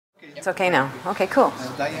It's okay now. Okay, cool.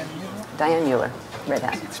 Diane Mueller. Diane Mueller, Red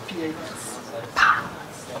Hat. It's P-A-S.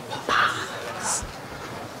 Paas.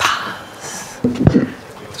 Paas.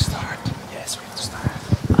 To start. Yes, we have to start.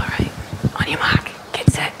 All right. On your mark. Get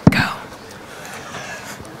set. Go.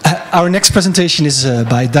 Our next presentation is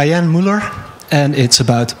by Diane Mueller, and it's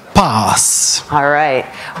about Paas. All right.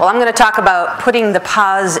 Well, I'm going to talk about putting the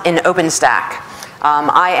Paas in Openstack.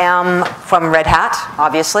 I am from Red Hat,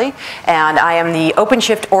 obviously, and I am the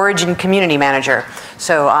OpenShift Origin Community Manager.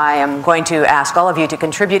 So I am going to ask all of you to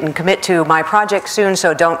contribute and commit to my project soon,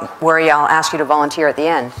 so don't worry, I'll ask you to volunteer at the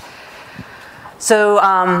end. So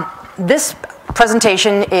this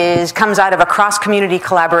presentation comes out of a cross-community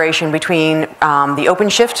collaboration between the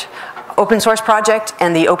OpenShift open source project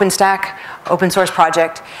and the Openstack open source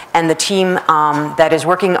project and the team that is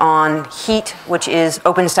working on Heat, which is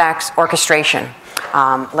OpenStack's orchestration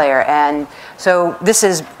layer. And so this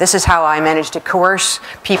is how I managed to coerce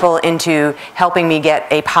people into helping me get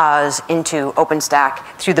a Paas into OpenStack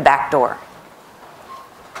through the back door.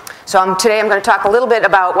 So today I'm going to talk a little bit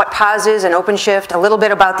about what Paas is and OpenShift, a little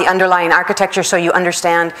bit about the underlying architecture so you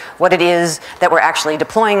understand what it is that we're actually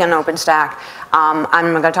deploying on OpenStack.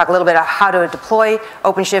 I'm going to talk a little bit about how to deploy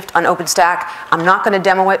OpenShift on OpenStack. I'm not going to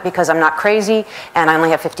demo it because I'm not crazy and I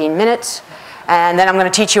only have 15 minutes. And then I'm going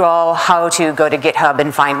to teach you all how to go to GitHub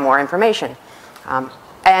and find more information.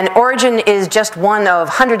 And Origin is just one of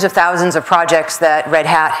hundreds of thousands of projects that Red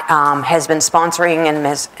Hat has been sponsoring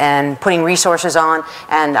and putting resources on.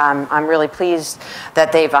 And I'm really pleased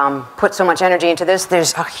that they've put so much energy into this.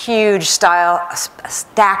 There's a huge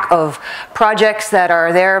stack of projects that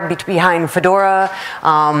are there behind Fedora,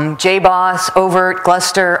 JBoss, Overt,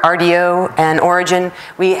 Gluster, RDO, and Origin.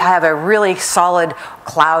 We have a really solid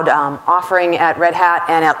cloud offering at Red Hat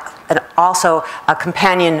and also a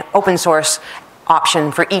companion open source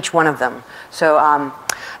option for each one of them. So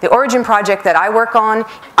the Origin project that I work on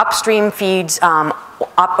upstream feeds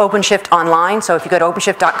OpenShift online. So if you go to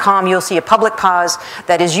openshift.com, you'll see a public Paas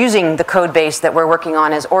that is using the code base that we're working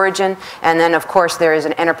on as Origin. And then, of course, there is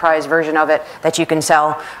an enterprise version of it that you can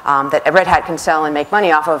sell, that Red Hat can sell and make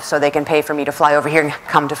money off of, so they can pay for me to fly over here and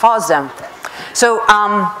come to FOSDEM. So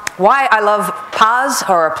why I love Paas,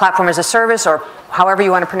 or Platform as a Service, or however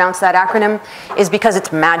you want to pronounce that acronym, is because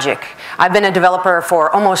it's magic. I've been a developer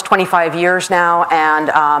for almost 25 years now,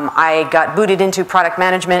 and I got booted into product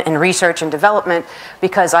management and research and development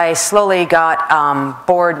because I slowly got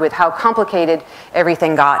bored with how complicated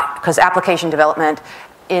everything got, because application development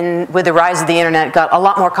with the rise of the internet got a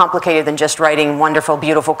lot more complicated than just writing wonderful,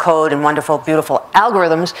 beautiful code and wonderful, beautiful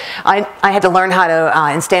algorithms. I had to learn how to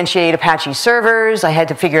instantiate Apache servers. I had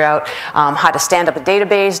to figure out how to stand up a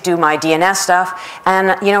database, do my DNS stuff.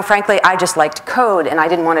 And frankly, I just liked code and I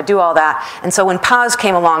didn't want to do all that. And so when Paas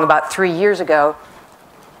came along about 3 years ago,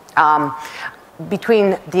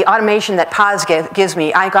 between the automation that Paas gives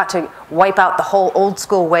me, I got to wipe out the whole old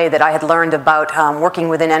school way that I had learned about working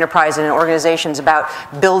within enterprise and organizations about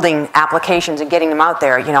building applications and getting them out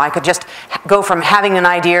there. I could just go from having an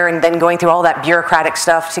idea and then going through all that bureaucratic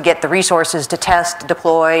stuff to get the resources to test,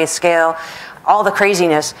 deploy, scale. All the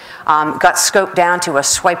craziness got scoped down to a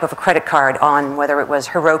swipe of a credit card on whether it was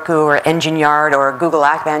Heroku or EngineYard or Google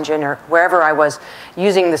App Engine or wherever I was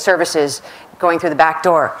using the services going through the back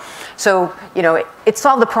door. So, it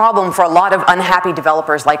solved the problem for a lot of unhappy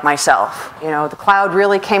developers like myself. The cloud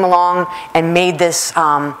really came along and made this,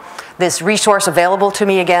 this resource available to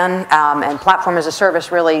me again, and Platform as a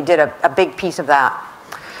Service really did a big piece of that.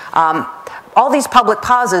 All these public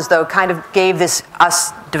Paas's, though, kind of gave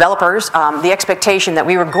us developers the expectation that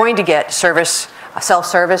we were going to get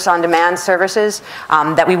self-service on-demand services,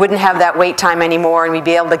 that we wouldn't have that wait time anymore, and we'd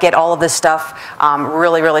be able to get all of this stuff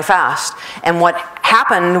really, really fast. And what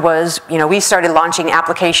happened was, we started launching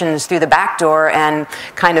applications through the back door and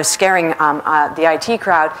kind of scaring the IT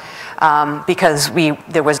crowd because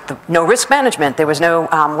there was no risk management. There was no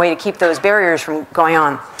way to keep those barriers from going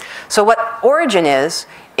on. So what Origin is,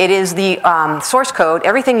 it is the source code,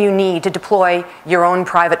 everything you need to deploy your own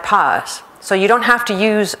private Paas. So you don't have to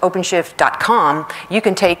use openshift.com. You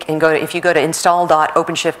can take and if you go to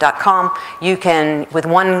install.openshift.com, you can, with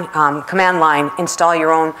one command line, install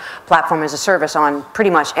your own Platform as a Service on pretty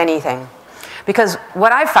much anything. Because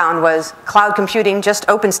what I found was cloud computing, just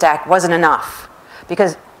OpenStack, wasn't enough.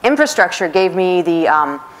 Because infrastructure gave me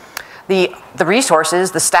the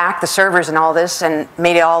resources, the stack, the servers, and all this, and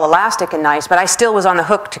made it all elastic and nice, but I still was on the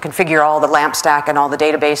hook to configure all the LAMP stack and all the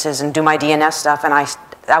databases and do my DNS stuff, and I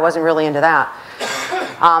wasn't really into that.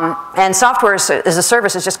 And software as a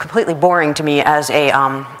service is just completely boring to me as a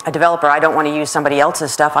developer. I don't want to use somebody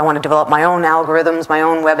else's stuff. I want to develop my own algorithms, my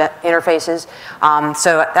own web interfaces.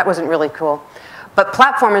 So that wasn't really cool. But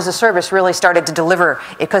platform as a service really started to deliver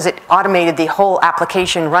because it automated the whole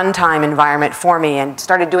application runtime environment for me and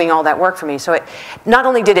started doing all that work for me. So it not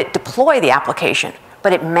only did it deploy the application,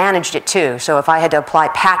 but it managed it too. So if I had to apply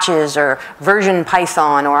patches or version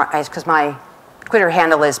Python, or because my Twitter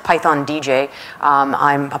handle is Python DJ,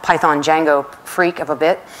 I'm a Python Django freak of a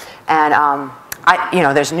bit, and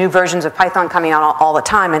there's new versions of Python coming out all the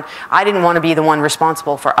time, and I didn't want to be the one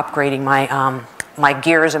responsible for upgrading my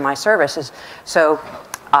gears and my services. So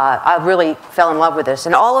I really fell in love with this.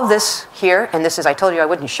 And all of this here, and this is, I told you I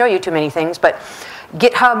wouldn't show you too many things, but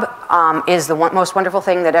GitHub is the most wonderful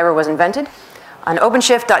thing that ever was invented. On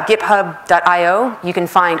openshift.github.io, you can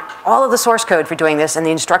find all of the source code for doing this and the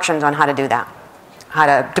instructions on how to do that, how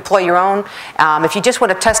to deploy your own. If you just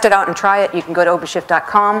want to test it out and try it, you can go to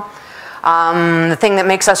openshift.com. The thing that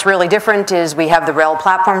makes us really different is we have the RHEL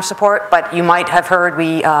platform support, but you might have heard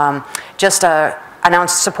we just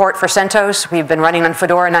announced support for CentOS. We've been running on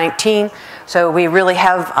Fedora 19, so we really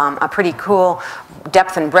have a pretty cool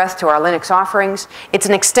depth and breadth to our Linux offerings. It's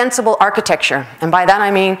an extensible architecture, and by that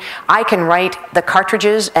I mean I can write the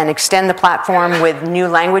cartridges and extend the platform with new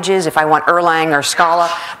languages if I want Erlang or Scala.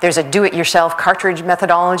 There's a do-it-yourself cartridge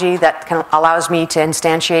methodology that allows me to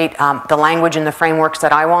instantiate the language and the frameworks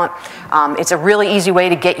that I want. It's a really easy way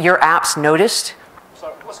to get your apps noticed.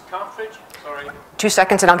 Sorry, what's a cartridge? Sorry. 2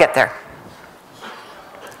 seconds and I'll get there.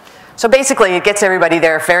 So basically, it gets everybody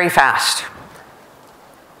there very fast.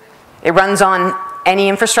 It runs on any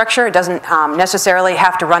infrastructure. It doesn't necessarily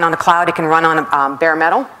have to run on a cloud. It can run on bare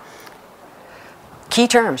metal. Key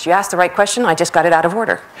terms. You asked the right question. I just got it out of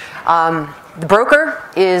order. The broker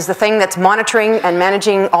is the thing that's monitoring and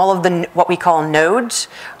managing all of the what we call nodes,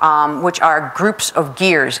 which are groups of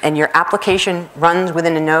gears. And your application runs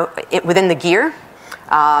within the gear.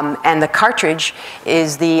 And the cartridge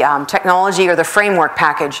is the technology or the framework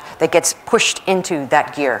package that gets pushed into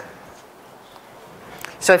that gear.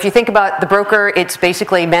 So if you think about the broker, it's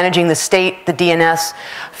basically managing the state, the DNS,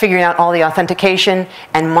 figuring out all the authentication,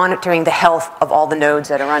 and monitoring the health of all the nodes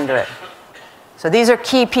that are under it. So these are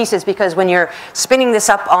key pieces because when you're spinning this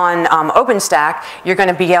up on Openstack, you're going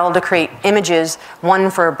to be able to create images,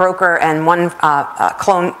 one for a broker and one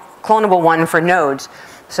clonable one for nodes.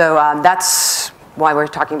 So that's why we're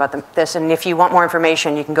talking about this. And if you want more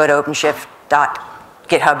information, you can go to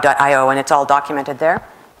openshift.github.io, and it's all documented there.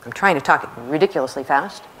 I'm trying to talk ridiculously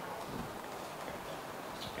fast.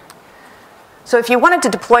 So if you wanted to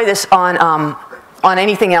deploy this on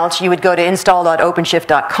anything else, you would go to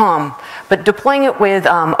install.openshift.com. But deploying it with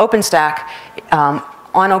OpenStack, on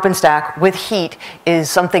OpenStack with Heat is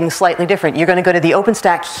something slightly different. You're going to go to the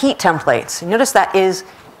OpenStack Heat templates. Notice that is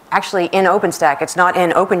actually in OpenStack. It's not in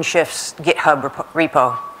OpenShift's GitHub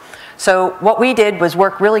repo. So what we did was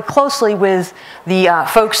work really closely with the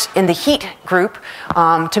folks in the Heat group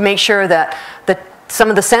to make sure that some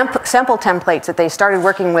of the sample templates that they started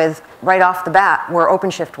working with right off the bat were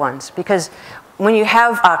OpenShift ones. Because when you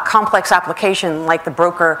have a complex application like the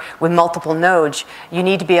broker with multiple nodes, you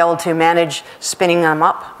need to be able to manage spinning them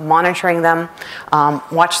up, monitoring them,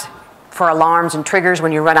 watch for alarms and triggers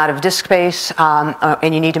when you run out of disk space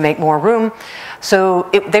and you need to make more room. So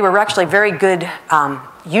they were actually very good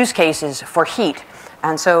use cases for Heat.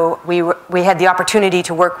 And so we had the opportunity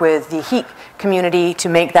to work with the Heat community to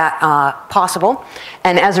make that possible.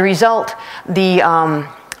 And as a result,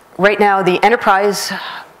 right now the enterprise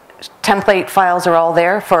template files are all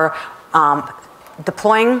there for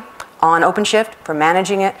deploying on OpenShift, for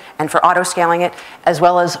managing it, and for auto-scaling it, as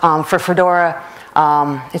well as for Fedora.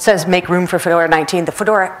 It says make room for Fedora 19. The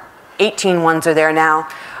Fedora 18 ones are there now.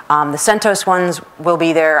 The CentOS ones will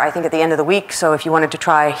be there, I think, at the end of the week. So if you wanted to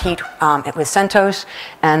try Heat with CentOS,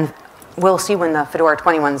 and we'll see when the Fedora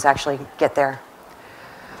 20 ones actually get there.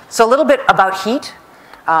 So a little bit about Heat.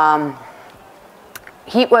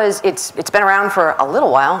 Heat it's been around for a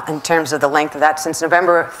little while in terms of the length of that, since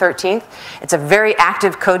November 13th. It's a very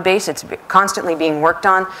active code base. It's constantly being worked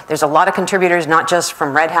on. There's a lot of contributors, not just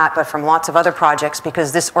from Red Hat, but from lots of other projects,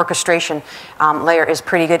 because this orchestration layer is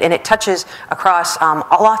pretty good, and it touches across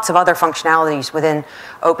lots of other functionalities within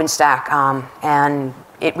OpenStack, and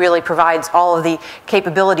it really provides all of the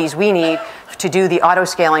capabilities we need to do the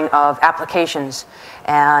auto-scaling of applications.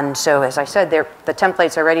 And so, as I said, the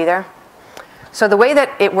templates are ready there. So the way that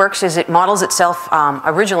it works is it models itself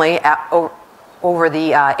originally over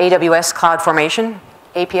the AWS CloudFormation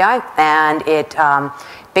API, and it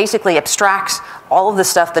basically abstracts all of the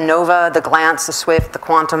stuff, the Nova, the Glance, the Swift, the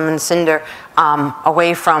Quantum, and Cinder,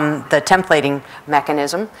 away from the templating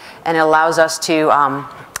mechanism, and it allows us to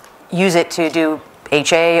use it to do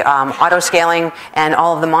HA, auto-scaling, and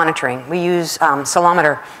all of the monitoring. We use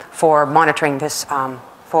Ceilometer for monitoring this,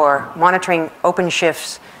 for monitoring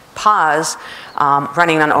OpenShift's Paas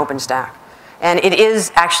running on Openstack. And it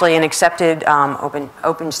is actually an accepted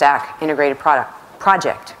OpenStack integrated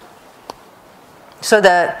project. So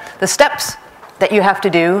the steps that you have to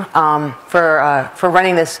do for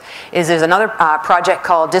running this is there's another project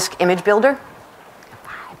called Disk Image Builder.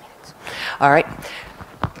 5 minutes. All right.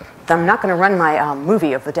 I'm not going to run my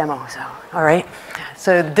movie of the demo, so, all right.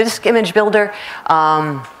 So the Disk Image Builder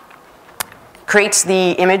creates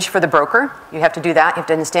the image for the broker. You have to do that. You have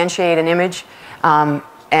to instantiate an image, and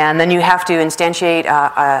then you have to instantiate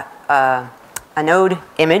a node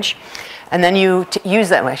image, and then you use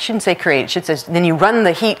that. Well, I shouldn't say create. It should say then you run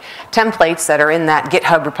the heat templates that are in that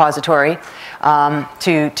GitHub repository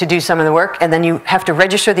to do some of the work, and then you have to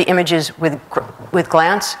register the images with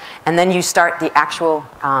Glance, and then you start the actual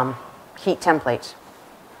heat templates.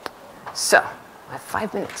 So, I have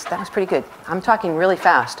 5 minutes. That was pretty good. I'm talking really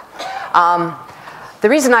fast. The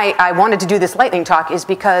reason I wanted to do this lightning talk is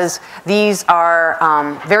because these are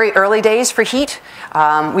very early days for heat.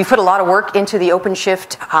 We put a lot of work into the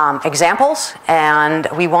OpenShift examples, and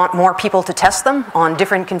we want more people to test them on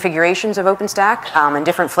different configurations of OpenStack and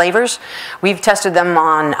different flavors. We've tested them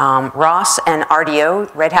on ROS and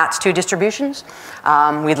RDO, Red Hat's 2 distributions.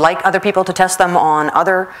 We'd like other people to test them on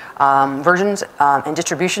other versions and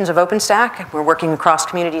distributions of OpenStack. We're working across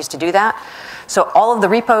communities to do that. So all of the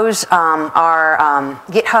repos are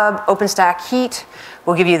GitHub, OpenStack, Heat.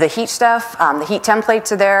 We'll give you the Heat stuff. The Heat templates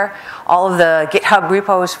are there. All of the GitHub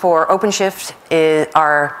repos for OpenShift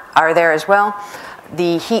are there as well.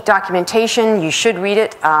 The Heat documentation, you should read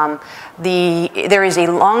it. There is a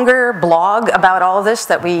longer blog about all of this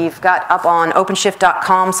that we've got up on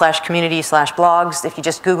openshift.com/community/blogs. If you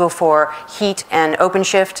just Google for Heat and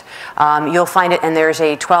OpenShift, you'll find it, and there's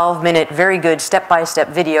a 12-minute, very good step-by-step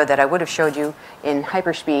video that I would have showed you in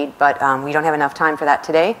hyperspeed, but we don't have enough time for that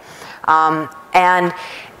today. And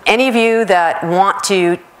any of you that want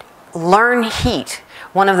to learn Heat,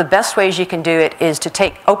 one of the best ways you can do it is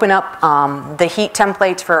to open up the Heat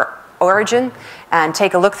templates for Origin and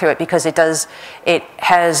take a look through it, because it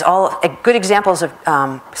has all good examples of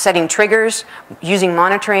setting triggers, using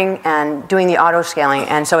monitoring, and doing the auto scaling.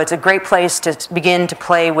 And so it's a great place to begin to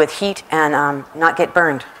play with Heat and not get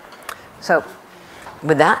burned. So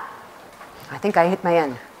with that, I think I hit my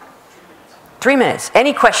end. 3 minutes.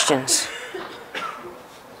 Any questions?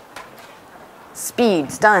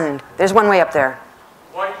 Speed, stunned. There's one way up there.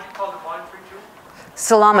 Why did you call it monitoring tool?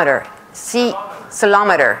 Ceilometer.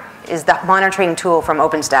 Ceilometer is the monitoring tool from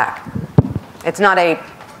OpenStack. It's not a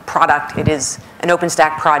product, it is an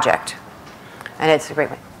OpenStack project. And it's a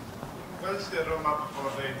great way. What is the roadmap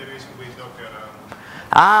for the integration with Docker?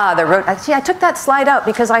 See, I took that slide out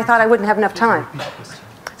because I thought I wouldn't have enough time.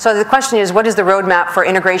 So the question is, what is the roadmap for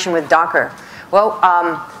integration with Docker? Well,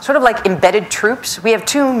 sort of like embedded troops, we have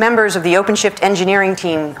 2 members of the OpenShift engineering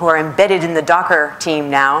team who are embedded in the Docker team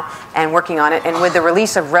now and working on it. And with the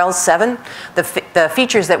release of RHEL 7, the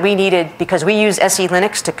features that we needed, because we use SE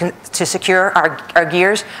Linux to secure our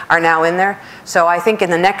gears, are now in there. So I think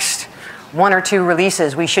in the next 1 or 2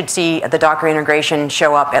 releases, we should see the Docker integration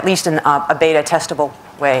show up, at least in a beta testable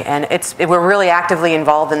way. And we're really actively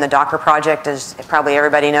involved in the Docker project, as probably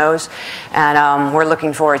everybody knows. And we're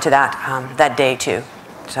looking forward to that day too.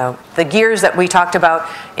 So the gears that we talked about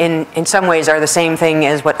in some ways are the same thing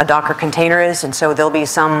as what a Docker container is. And so there'll be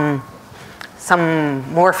some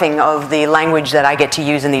morphing of the language that I get to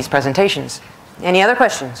use in these presentations. Any other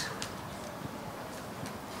questions?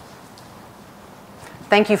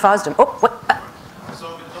 Thank you, FOSDEM. Oh, what?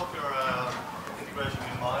 So with Docker integration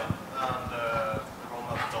in mind, and the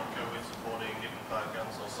roadmap of Docker with supporting different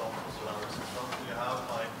backends or some Solaris systems, do you have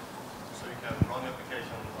so you can run the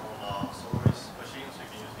application on a Solaris machine, so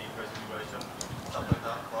you can use the ingress integration, stuff like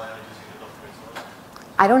that, by using the Docker itself?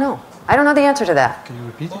 I don't know. I don't know the answer to that. Can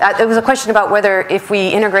you repeat? It was a question about whether if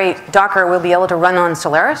we integrate Docker, we'll be able to run on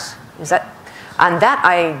Solaris. Is that? On that,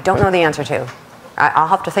 I don't know the answer to. I'll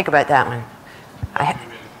have to think about that one.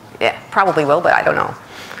 Yeah, probably will, but I don't know.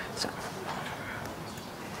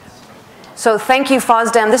 So thank you,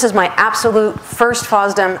 FOSDEM. This is my absolute first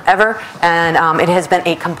FOSDEM ever, and it has been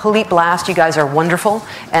a complete blast. You guys are wonderful,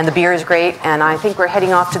 and the beer is great, and I think we're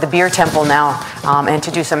heading off to the beer temple now and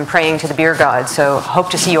to do some praying to the beer god. So hope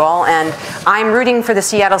to see you all, and I'm rooting for the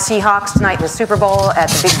Seattle Seahawks tonight in the Super Bowl at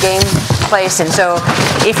the big game place, and so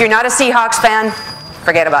if you're not a Seahawks fan,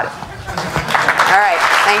 forget about it.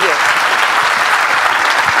 Thank you.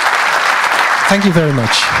 Thank you very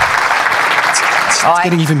much. It's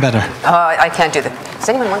getting even better. I can't do that. Does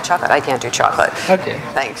anyone want chocolate? I can't do chocolate. Okay.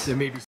 Thanks. There may be